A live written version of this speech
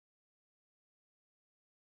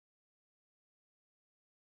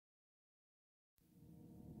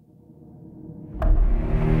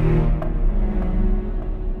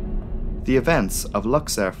The events of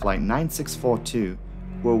Luxair Flight 9642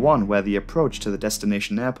 were one where the approach to the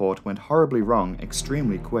destination airport went horribly wrong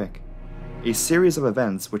extremely quick. A series of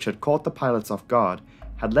events which had caught the pilots off guard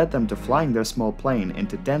had led them to flying their small plane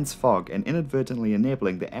into dense fog and inadvertently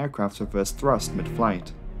enabling the aircraft's reverse thrust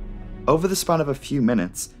mid-flight. Over the span of a few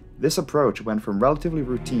minutes, this approach went from relatively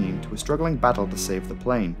routine to a struggling battle to save the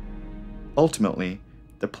plane. Ultimately,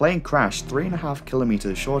 the plane crashed 3.5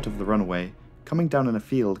 kilometers short of the runway, coming down in a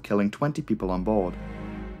field killing 20 people on board.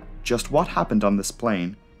 Just what happened on this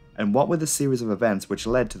plane, and what were the series of events which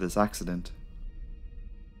led to this accident?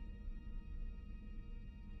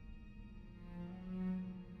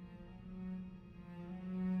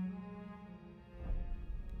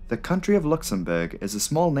 The country of Luxembourg is a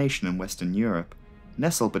small nation in Western Europe,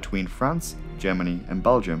 nestled between France, Germany, and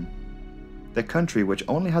Belgium. The country, which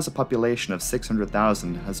only has a population of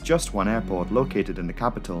 600,000, has just one airport located in the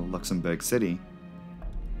capital, Luxembourg City.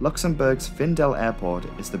 Luxembourg's Findel Airport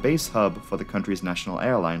is the base hub for the country's national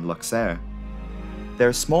airline, Luxair.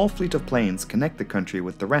 Their small fleet of planes connect the country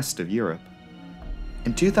with the rest of Europe.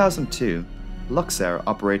 In 2002, Luxair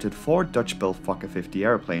operated 4 Dutch-built Fokker 50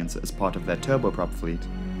 airplanes as part of their turboprop fleet.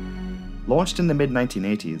 Launched in the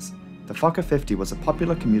mid-1980s, the Fokker 50 was a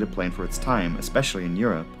popular commuter plane for its time, especially in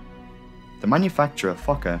Europe. The manufacturer,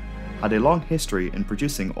 Fokker, had a long history in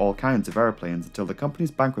producing all kinds of airplanes until the company's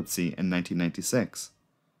bankruptcy in 1996.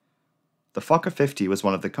 The Fokker 50 was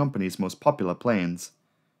one of the company's most popular planes.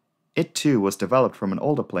 It too was developed from an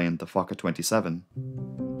older plane, the Fokker 27.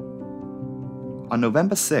 On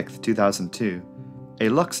November 6, 2002, a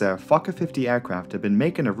Luxair Fokker 50 aircraft had been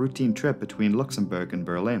making a routine trip between Luxembourg and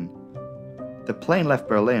Berlin. The plane left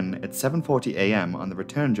Berlin at 7:40 AM on the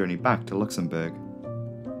return journey back to Luxembourg.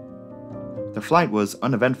 The flight was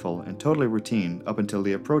uneventful and totally routine up until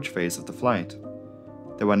the approach phase of the flight.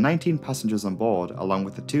 There were 19 passengers on board, along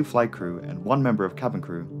with the 2 flight crew and 1 member of cabin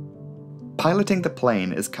crew. Piloting the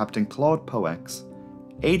plane is Captain Claude Poex.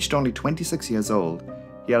 Aged only 26 years old,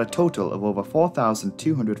 he had a total of over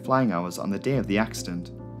 4,200 flying hours on the day of the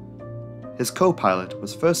accident. His co-pilot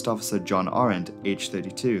was First Officer John Arendt, aged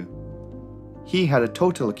 32. He had a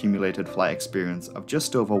total accumulated flight experience of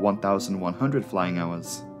just over 1,100 flying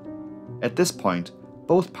hours. At this point,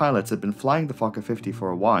 both pilots had been flying the Fokker 50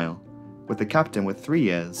 for a while, with the captain with 3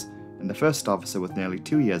 years and the first officer with nearly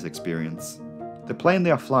 2 years' experience. The plane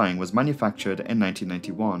they are flying was manufactured in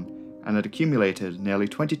 1991 and had accumulated nearly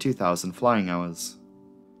 22,000 flying hours.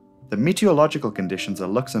 The meteorological conditions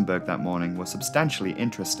at Luxembourg that morning were substantially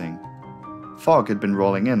interesting. Fog had been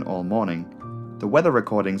rolling in all morning. The weather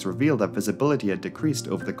recordings revealed that visibility had decreased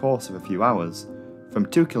over the course of a few hours, from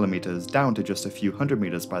 2 kilometers down to just a few hundred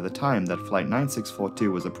meters by the time that Flight 9642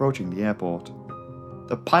 was approaching the airport.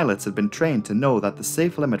 The pilots had been trained to know that the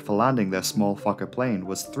safe limit for landing their small Fokker plane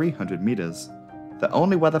was 300 meters. The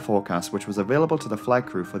only weather forecast which was available to the flight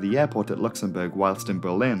crew for the airport at Luxembourg whilst in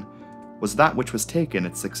Berlin was that which was taken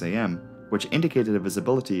at 6 AM, which indicated a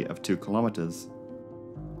visibility of 2 kilometers.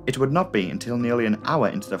 It would not be until nearly an hour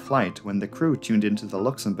into the flight when the crew tuned into the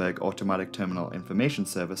Luxembourg Automatic Terminal Information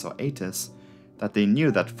Service, or ATIS, that they knew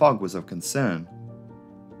that fog was of concern.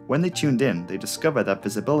 When they tuned in, they discovered that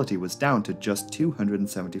visibility was down to just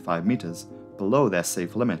 275 meters, below their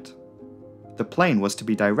safe limit. The plane was to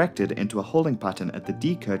be directed into a holding pattern at the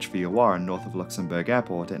Diekirch VOR north of Luxembourg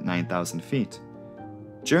Airport at 9,000 feet.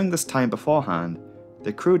 During this time beforehand,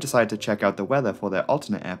 the crew decided to check out the weather for their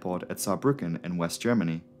alternate airport at Saarbrücken in West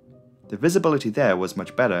Germany. The visibility there was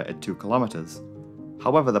much better at 2 kilometers.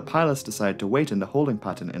 However, the pilots decided to wait in the holding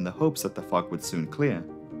pattern in the hopes that the fog would soon clear.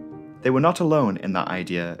 They were not alone in that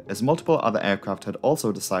idea, as multiple other aircraft had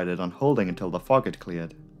also decided on holding until the fog had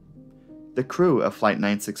cleared. The crew of Flight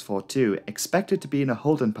 9642 expected to be in a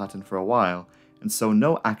holding pattern for a while, and so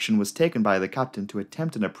no action was taken by the captain to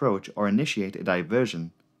attempt an approach or initiate a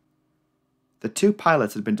diversion. The 2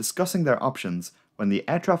 pilots had been discussing their options when the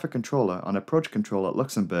air traffic controller on approach control at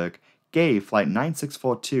Luxembourg gave Flight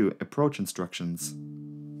 9642 approach instructions.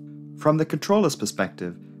 From the controller's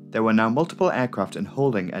perspective, there were now multiple aircraft in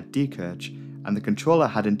holding at Diekirch, and the controller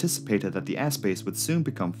had anticipated that the airspace would soon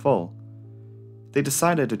become full. They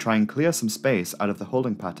decided to try and clear some space out of the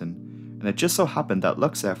holding pattern, and it just so happened that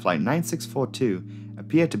Luxair Flight 9642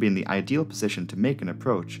 appeared to be in the ideal position to make an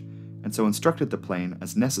approach, and so instructed the plane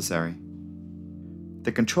as necessary.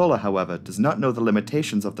 The controller, however, does not know the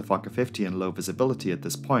limitations of the Fokker 50 in low visibility at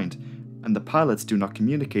this point, and the pilots do not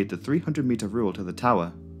communicate the 300-meter rule to the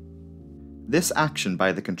tower. This action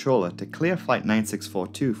by the controller to clear Flight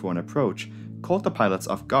 9642 for an approach caught the pilots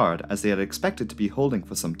off guard, as they had expected to be holding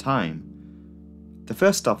for some time. The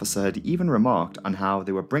first officer had even remarked on how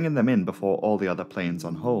they were bringing them in before all the other planes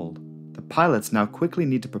on hold. The pilots now quickly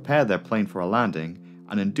need to prepare their plane for a landing,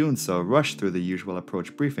 and in doing so rush through the usual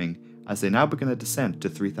approach briefing as they now begin a descent to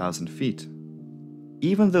 3,000 feet.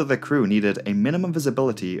 Even though the crew needed a minimum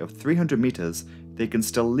visibility of 300 meters, they can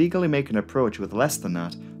still legally make an approach with less than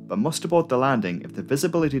that, but must abort the landing if the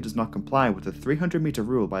visibility does not comply with the 300 meter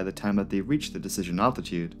rule by the time that they reach the decision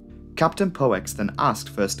altitude. Captain Poex then asked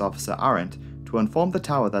First Officer Arendt to inform the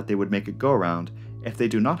tower that they would make a go-around if they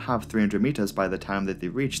do not have 300 meters by the time that they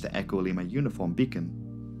reach the Echo Lima uniform beacon.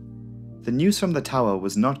 The news from the tower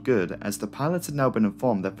was not good, as the pilots had now been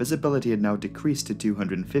informed that visibility had now decreased to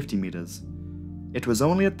 250 meters. It was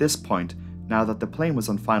only at this point, now that the plane was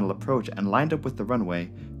on final approach and lined up with the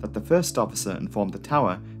runway, that the first officer informed the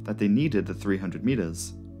tower that they needed the 300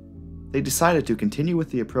 meters. They decided to continue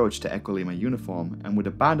with the approach to Echo Lima uniform and would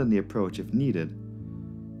abandon the approach if needed.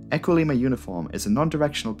 Echo Lima uniform is a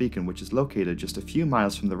non-directional beacon which is located just a few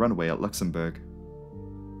miles from the runway at Luxembourg.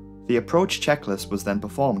 The approach checklist was then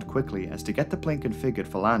performed quickly as to get the plane configured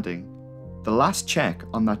for landing. The last check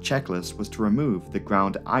on that checklist was to remove the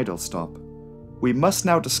ground idle stop. We must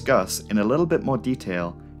now discuss in a little bit more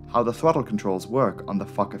detail how the throttle controls work on the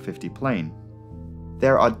Fokker 50 plane.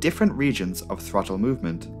 There are different regions of throttle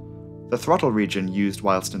movement. The throttle region used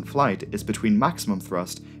whilst in flight is between maximum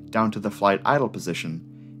thrust down to the flight idle position.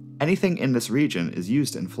 Anything in this region is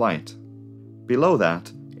used in flight. Below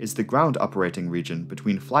that is the ground operating region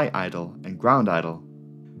between flight idle and ground idle.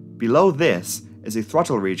 Below this is a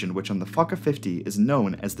throttle region which on the Fokker 50 is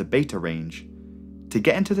known as the beta range. To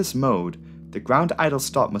get into this mode, the ground idle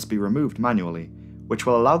stop must be removed manually, which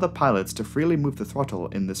will allow the pilots to freely move the throttle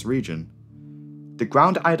in this region. The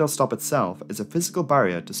ground idle stop itself is a physical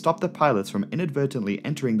barrier to stop the pilots from inadvertently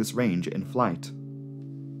entering this range in flight.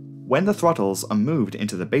 When the throttles are moved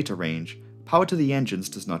into the beta range, power to the engines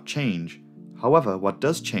does not change. However, what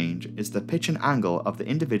does change is the pitch and angle of the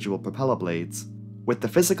individual propeller blades. With the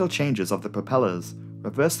physical changes of the propellers,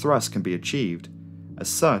 reverse thrust can be achieved. As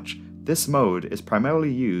such, this mode is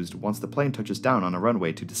primarily used once the plane touches down on a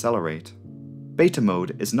runway to decelerate. Beta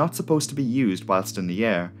mode is not supposed to be used whilst in the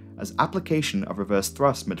air, as application of reverse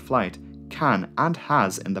thrust mid-flight can and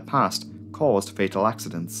has in the past caused fatal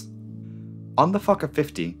accidents. On the Fokker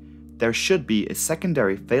 50, there should be a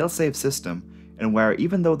secondary fail-safe system in where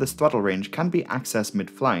even though this throttle range can be accessed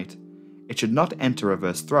mid-flight, it should not enter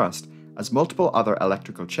reverse thrust, as multiple other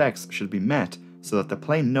electrical checks should be met so that the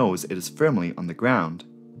plane knows it is firmly on the ground.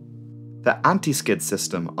 The anti-skid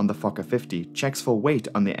system on the Fokker 50 checks for weight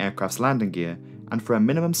on the aircraft's landing gear and for a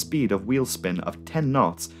minimum speed of wheel spin of 10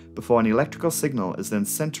 knots before an electrical signal is then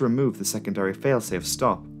sent to remove the secondary fail-safe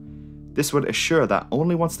stop. This would assure that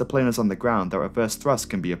only once the plane is on the ground that reverse thrust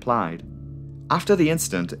can be applied. After the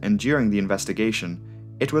incident and during the investigation,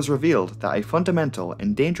 it was revealed that a fundamental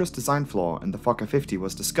and dangerous design flaw in the Fokker 50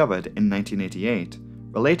 was discovered in 1988,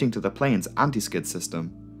 relating to the plane's anti-skid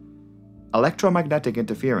system. Electromagnetic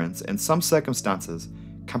interference in some circumstances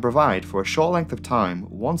can provide for a short length of time,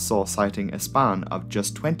 one source citing a span of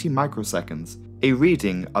just 20 microseconds, a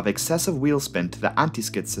reading of excessive wheel spin to the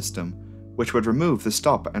anti-skid system, which would remove the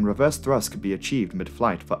stop and reverse thrust could be achieved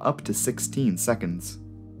mid-flight for up to 16 seconds.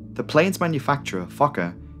 The plane's manufacturer,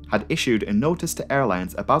 Fokker, had issued a notice to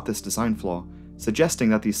airlines about this design flaw, suggesting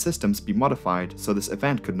that these systems be modified so this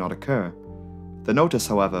event could not occur. The notice,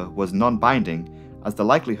 however, was non-binding, as the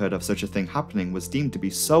likelihood of such a thing happening was deemed to be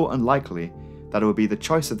so unlikely that it would be the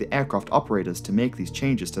choice of the aircraft operators to make these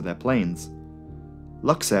changes to their planes.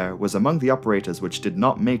 Luxair was among the operators which did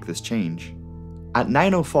not make this change. At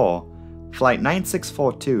 9:04, Flight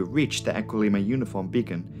 9642 reached the Echo Lima uniform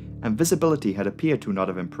beacon, and visibility had appeared to not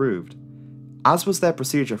have improved. As was their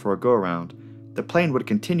procedure for a go-around, the plane would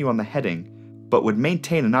continue on the heading, but would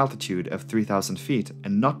maintain an altitude of 3,000 feet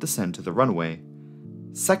and not descend to the runway.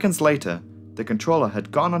 Seconds later, the controller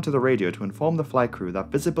had gone onto the radio to inform the flight crew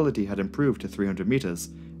that visibility had improved to 300 meters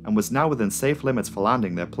and was now within safe limits for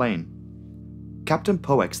landing their plane. Captain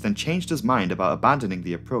Poex then changed his mind about abandoning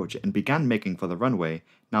the approach and began making for the runway,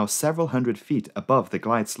 now several hundred feet above the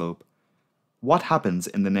glide slope. What happens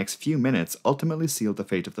in the next few minutes ultimately sealed the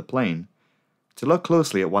fate of the plane. To look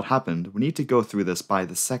closely at what happened, we need to go through this by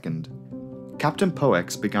the second. Captain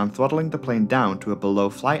Poex began throttling the plane down to a below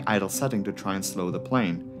flight idle setting to try and slow the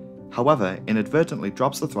plane, however inadvertently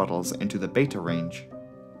drops the throttles into the beta range.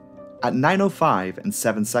 At 9:05 and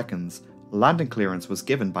 7 seconds, landing clearance was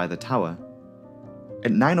given by the tower.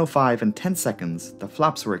 At 9:05 and 10 seconds, the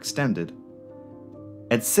flaps were extended.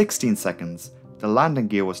 At 16 seconds, the landing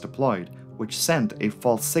gear was deployed, which sent a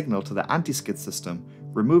false signal to the anti-skid system,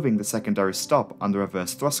 removing the secondary stop on the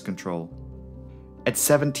reverse thrust control. At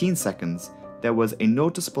 17 seconds, there was a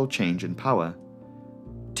noticeable change in power.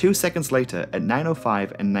 2 seconds later, at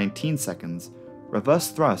 9:05 and 19 seconds, reverse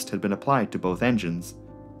thrust had been applied to both engines.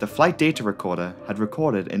 The flight data recorder had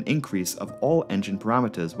recorded an increase of all engine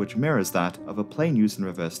parameters which mirrors that of a plane using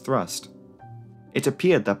reverse thrust. It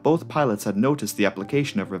appeared that both pilots had noticed the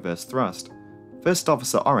application of reverse thrust. First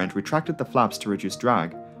Officer Orant retracted the flaps to reduce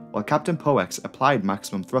drag, while Captain Poex applied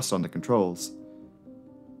maximum thrust on the controls.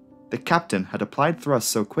 The captain had applied thrust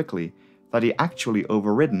so quickly that he actually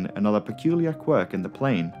overridden another peculiar quirk in the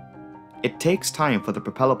plane. It takes time for the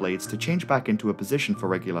propeller blades to change back into a position for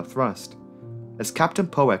regular thrust. As Captain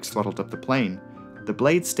Poex throttled up the plane, the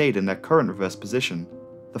blades stayed in their current reverse position.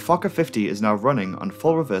 The Fokker 50 is now running on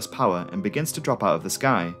full reverse power and begins to drop out of the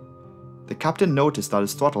sky. The captain noticed that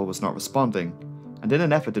his throttle was not responding, and in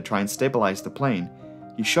an effort to try and stabilize the plane,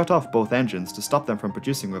 he shut off both engines to stop them from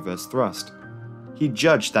producing reverse thrust. He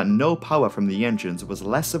judged that no power from the engines was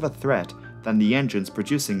less of a threat than the engines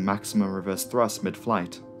producing maximum reverse thrust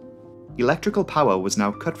mid-flight. Electrical power was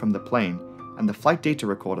now cut from the plane, and the flight data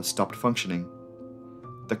recorder stopped functioning.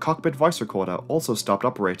 The cockpit voice recorder also stopped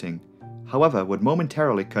operating, however would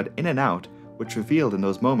momentarily cut in and out, which revealed in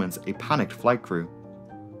those moments a panicked flight crew.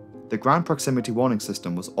 The ground proximity warning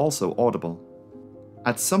system was also audible.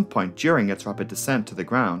 At some point during its rapid descent to the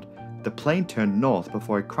ground, the plane turned north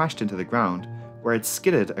before it crashed into the ground, where it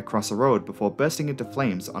skidded across a road before bursting into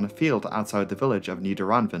flames on a field outside the village of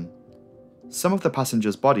Niederanven. Some of the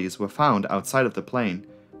passengers' bodies were found outside of the plane,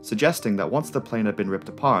 suggesting that once the plane had been ripped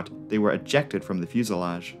apart, they were ejected from the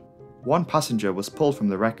fuselage. One passenger was pulled from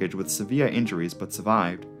the wreckage with severe injuries but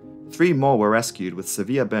survived. 3 more were rescued with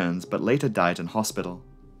severe burns but later died in hospital.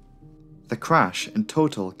 The crash in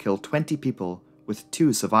total killed 20 people, with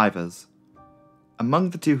 2 survivors. Among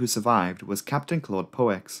the 2 who survived was Captain Claude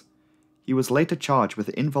Poex. He was later charged with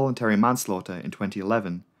involuntary manslaughter in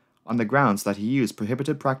 2011, on the grounds that he used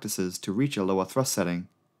prohibited practices to reach a lower thrust setting.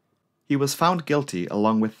 He was found guilty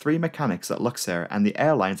along with 3 mechanics at Luxair and the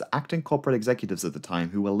airline's acting corporate executives at the time,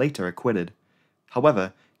 who were later acquitted.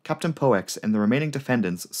 However, Captain Poex and the remaining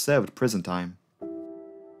defendants served prison time.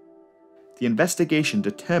 The investigation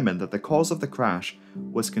determined that the cause of the crash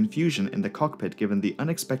was confusion in the cockpit given the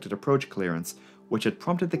unexpected approach clearance, which had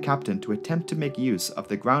prompted the captain to attempt to make use of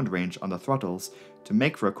the ground range on the throttles to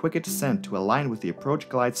make for a quicker descent to align with the approach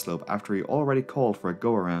glide slope after he already called for a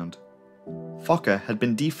go-around. Fokker had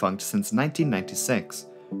been defunct since 1996.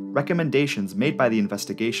 Recommendations made by the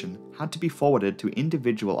investigation had to be forwarded to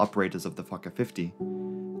individual operators of the Fokker 50.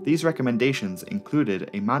 These recommendations included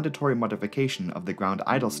a mandatory modification of the ground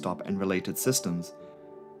idle stop and related systems.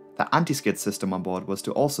 The anti-skid system on board was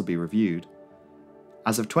to also be reviewed.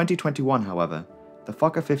 As of 2021, however, the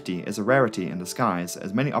Fokker 50 is a rarity in the skies,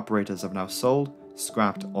 as many operators have now sold,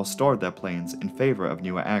 scrapped, or stored their planes in favor of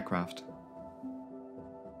newer aircraft.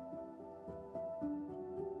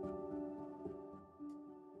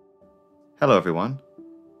 Hello everyone,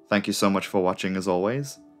 thank you so much for watching as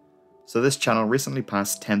always. So this channel recently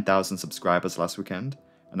passed 10,000 subscribers last weekend,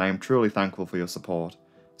 and I am truly thankful for your support.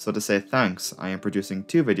 So to say thanks, I am producing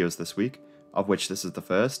 2 videos this week, of which this is the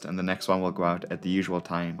first, and the next one will go out at the usual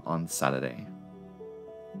time on Saturday.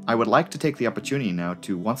 I would like to take the opportunity now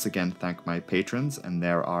to once again thank my patrons, and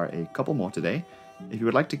there are a couple more today. If you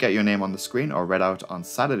would like to get your name on the screen or read out on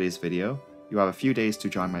Saturday's video, you have a few days to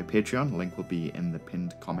join my Patreon, link will be in the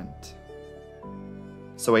pinned comment.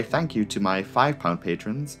 So a thank you to my £5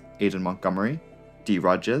 patrons, Aidan Montgomery, D.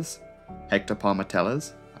 Rogers, Hector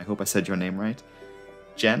Palmatellas, I hope I said your name right,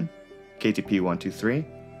 Jen, KTP123,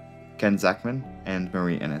 Ken Zachman, and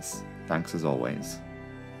Marie Innes. Thanks as always.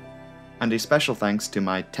 And a special thanks to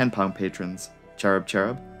my £10 patrons, Cherub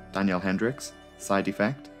Cherub, Daniel Hendricks, Side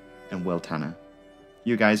Effect, and Will Tanner.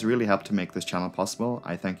 You guys really helped to make this channel possible.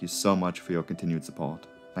 I thank you so much for your continued support.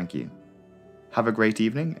 Thank you. Have a great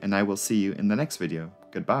evening, and I will see you in the next video.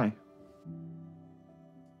 Goodbye.